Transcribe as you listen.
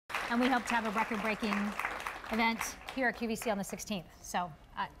and we hope to have a record-breaking event here at QVC on the 16th. So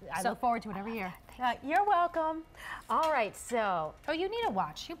I look forward to it every year. You're welcome. All right, so. Oh, you need a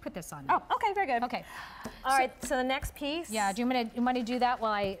watch. You put this on. Oh, okay, very good. Okay. All right, so the next piece. Yeah, do you want to do that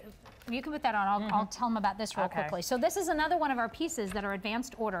while you can put that on. I'll tell them about this real quickly. So this is another one of our pieces that are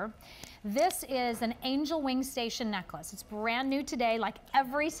advanced order. This is an angel wing station necklace. It's brand new today, like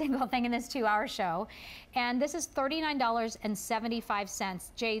every single thing in this 2-hour show. And this is $39.75,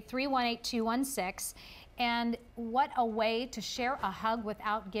 J318216. And what a way to share a hug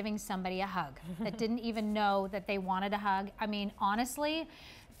without giving somebody a hug that didn't even know that they wanted a hug. I mean, honestly,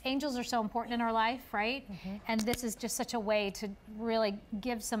 angels are so important in our life, right? And this is just such a way to really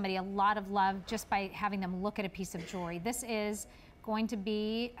give somebody a lot of love just by having them look at a piece of jewelry. This is going to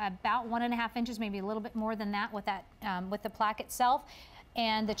be about 1.5 inches, maybe a little bit more than that with the plaque itself.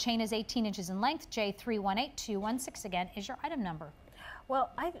 And the chain is 18 inches in length. J318216 again is your item number.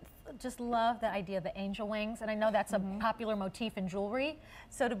 Well, I just love the idea of the angel wings, and I know that's a popular motif in jewelry.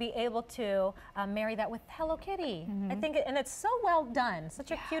 So to be able to marry that with Hello Kitty, I think, and it's so well done,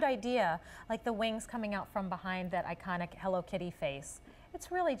 such a cute idea, like the wings coming out from behind that iconic Hello Kitty face.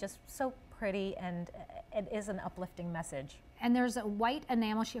 It's really just so pretty, and it is an uplifting message. And there's a white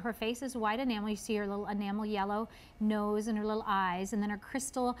enamel. Her face is white enamel. You see her little enamel yellow nose and her little eyes, and then her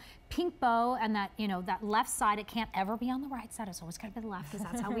crystal pink bow, and that, you know, that left side, it can't ever be on the right side. It's always got to be the left, because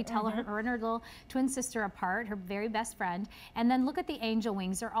that's how we tell her and her little twin sister apart, her very best friend. And then look at the angel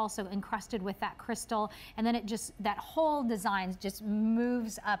wings. They're also encrusted with that crystal, and then it just, that whole design just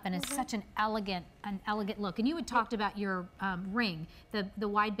moves up, and it's such an elegant look. And you had talked about your ring, the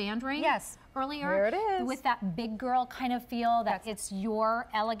wide band ring. Yes. Earlier. There it is. With that big girl kind of feel, that it's your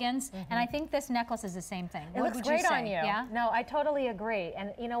elegance. And I think this necklace is the same thing. It looks great on you. Yeah? No, I totally agree.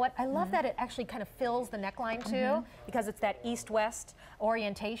 And you know what? I love that it actually kind of fills the neckline too, because it's that east-west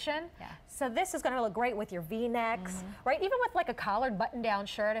orientation. Yeah. So this is going to look great with your V-necks, right? Even with like a collared button-down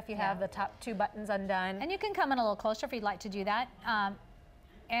shirt if you have the top 2 buttons undone. And you can come in a little closer if you'd like to do that.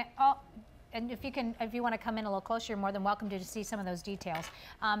 And if you want to come in a little closer, you're more than welcome to see some of those details.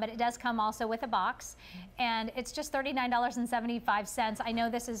 But it does come also with a box, and it's just $39.75. I know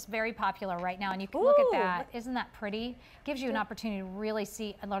this is very popular right now, and you can look at that. Isn't that pretty? Gives you an opportunity to really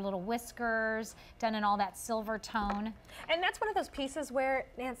see our little whiskers done in all that silver tone. And that's one of those pieces where,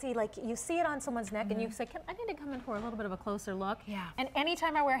 Nancy, like you see it on someone's neck, and you say, I need to come in for a little bit of a closer look. Yeah. And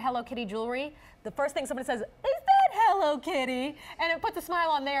anytime I wear Hello Kitty jewelry, the first thing somebody says, is that Hello Kitty? And it puts a smile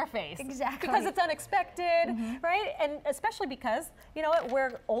on their face. Exactly. Because it's unexpected, right? And especially because, you know what,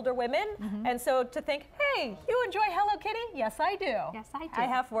 we're older women, and so to think, hey, you enjoy Hello Kitty? Yes, I do. Yes, I do. I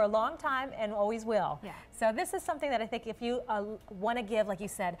have for a long time and always will. Yeah. So this is something that I think if you want to give, like you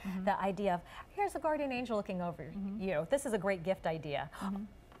said, the idea of, here's a guardian angel looking over you. This is a great gift idea.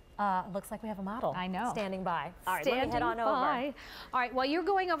 Looks like we have a model. I know. Standing by. All right, let me head on over. All right, while you're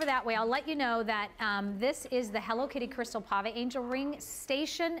going over that way, I'll let you know that this is the Hello Kitty Crystal Pave Angel Wing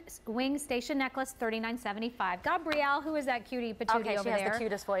Station Necklace, $39.75. Gabrielle, who is that cutie patootie over there? Okay, she has the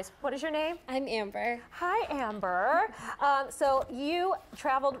cutest voice. What is your name? I'm Amber. Hi, Amber. So you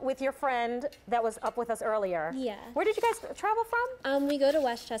traveled with your friend that was up with us earlier. Yeah. Where did you guys travel from? We go to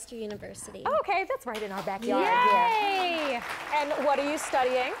Westchester University. Oh, okay, that's right in our backyard. Yay! Here. And what are you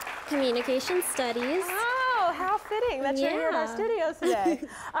studying? Communication studies. Oh, how fitting that you're here in our studios today.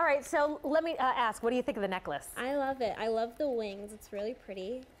 All right, so let me ask, what do you think of the necklace? I love it. I love the wings. It's really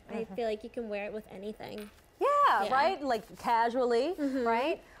pretty. I feel like you can wear it with anything. Yeah, right? Like casually,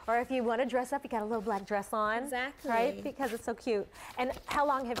 right? Or if you want to dress up, you got a little black dress on. Exactly. Right? Because it's so cute. And how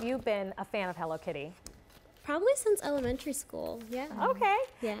long have you been a fan of Hello Kitty? Probably since elementary school, yeah. Okay.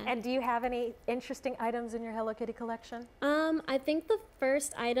 Yeah. And do you have any interesting items in your Hello Kitty collection? I think the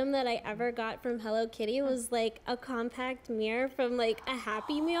first item that I ever got from Hello Kitty was like a compact mirror from like a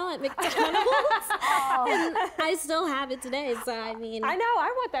Happy Meal at McDonald's. And I still have it today, so I mean. I know,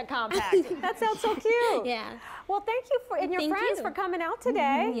 I want that compact. That sounds so cute. Yeah. Well, thank you and your friends for coming out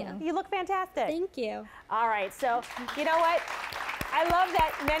today. Yeah. You look fantastic. Thank you. All right, so you know what? I love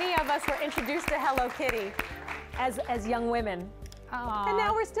that many of us were introduced to Hello Kitty as young women. Aww. And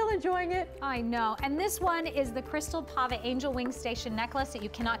now we're still enjoying it. I know. And this one is the Crystal Pave Angel Wing Station Necklace that you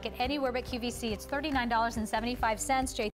cannot get anywhere but QVC. It's $39.75.